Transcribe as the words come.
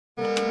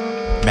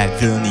that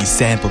villainy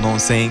sample, know what I'm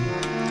saying?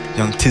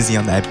 Young Tizzy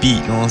on that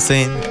beat, know what I'm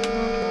saying?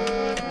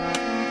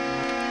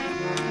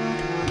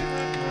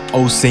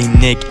 Oh, Saint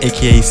Nick,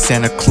 aka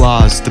Santa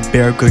Claus, the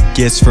bear good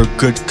gifts for a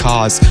good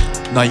cause.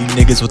 Not you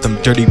niggas with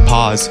them dirty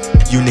paws,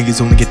 you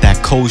niggas only get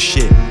that cold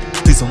shit.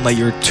 Please don't let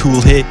your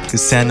tool hit,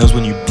 cause Santa knows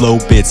when you blow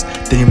bits.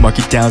 Then you mark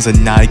it down as a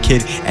naughty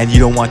kid, and you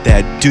don't want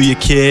that, do you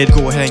kid?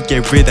 Go ahead and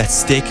get rid of that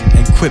stick,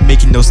 and quit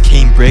making those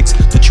cane bricks.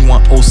 Don't you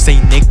want old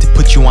Saint Nick to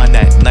put you on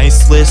that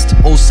nice list?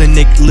 Old Saint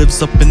Nick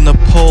lives up in the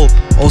pole.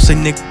 Old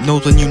Saint Nick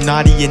knows when you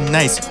naughty and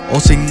nice.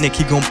 Old Saint Nick,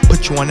 he gon'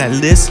 put you on that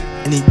list,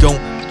 and he gon'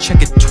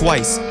 check it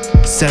twice.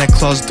 Santa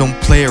Claus don't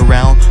play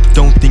around,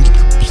 don't think you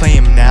can play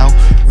him now.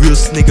 Real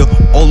nigga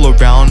all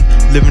around,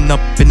 living up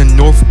in the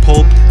North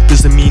Pole.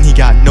 Doesn't mean he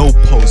got no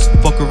post.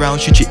 Fuck around,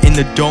 shoot you in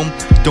the dome.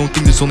 Don't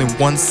think there's only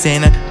one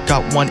Santa.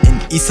 Got one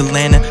in East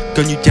Atlanta,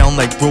 gun you down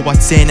like Robot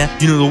Santa.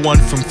 You know the one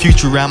from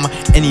Futurama,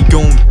 and he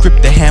gon'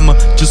 grip the hammer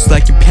just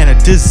like your Panda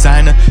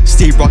designer.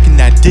 Stay rocking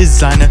that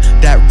designer,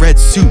 that red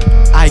suit,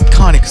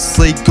 iconic.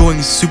 Slay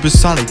going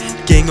supersonic,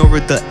 gang over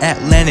the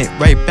Atlantic,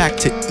 right back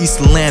to East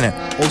Atlanta.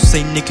 Old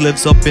Saint Nick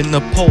lives up in the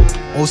pole.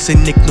 Old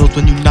Saint Nick knows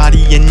when you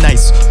naughty and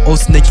nice. Old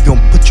Saint Nick, he gon'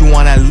 put you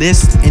on that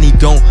list, and he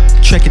gon'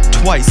 check it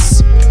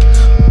twice.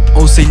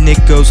 Old Saint Nick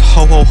goes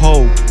ho ho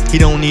ho, he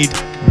don't need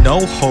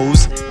no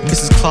hoes.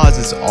 Mrs. Claus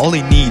is all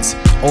he needs.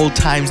 Old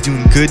times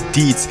doing good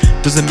deeds.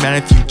 Doesn't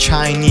matter if you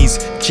Chinese,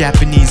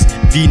 Japanese,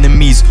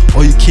 Vietnamese,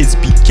 all you kids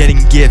be getting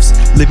gifts.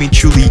 Living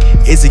truly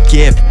is a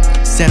gift.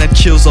 Santa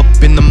chills up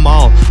in the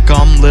mall,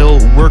 got him little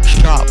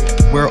workshop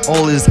where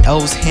all his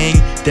elves hang.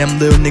 Them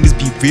little niggas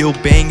be real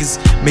bangs,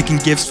 making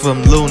gifts for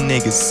them little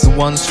niggas. The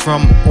ones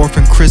from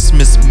Orphan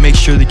Christmas, make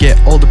sure to get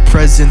all the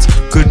presents.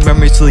 Good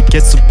memories till he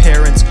gets some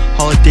parents.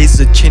 Holidays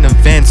is a chain of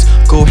events.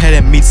 Go ahead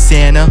and meet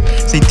Santa.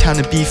 This ain't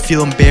time to be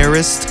feel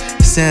embarrassed.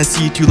 Santa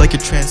see you through like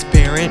you're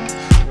transparent.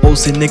 Old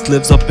Saint Nick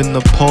lives up in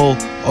the pole.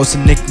 Old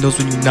Saint Nick knows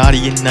when you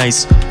naughty and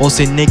nice. Old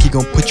Saint Nick, he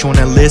gon' put you on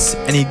that list,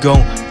 and he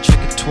gon' check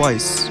it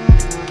twice.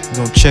 He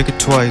gon' check it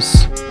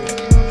twice.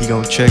 He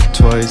gon' check it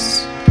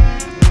twice.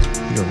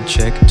 He gon'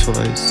 check it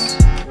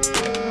twice.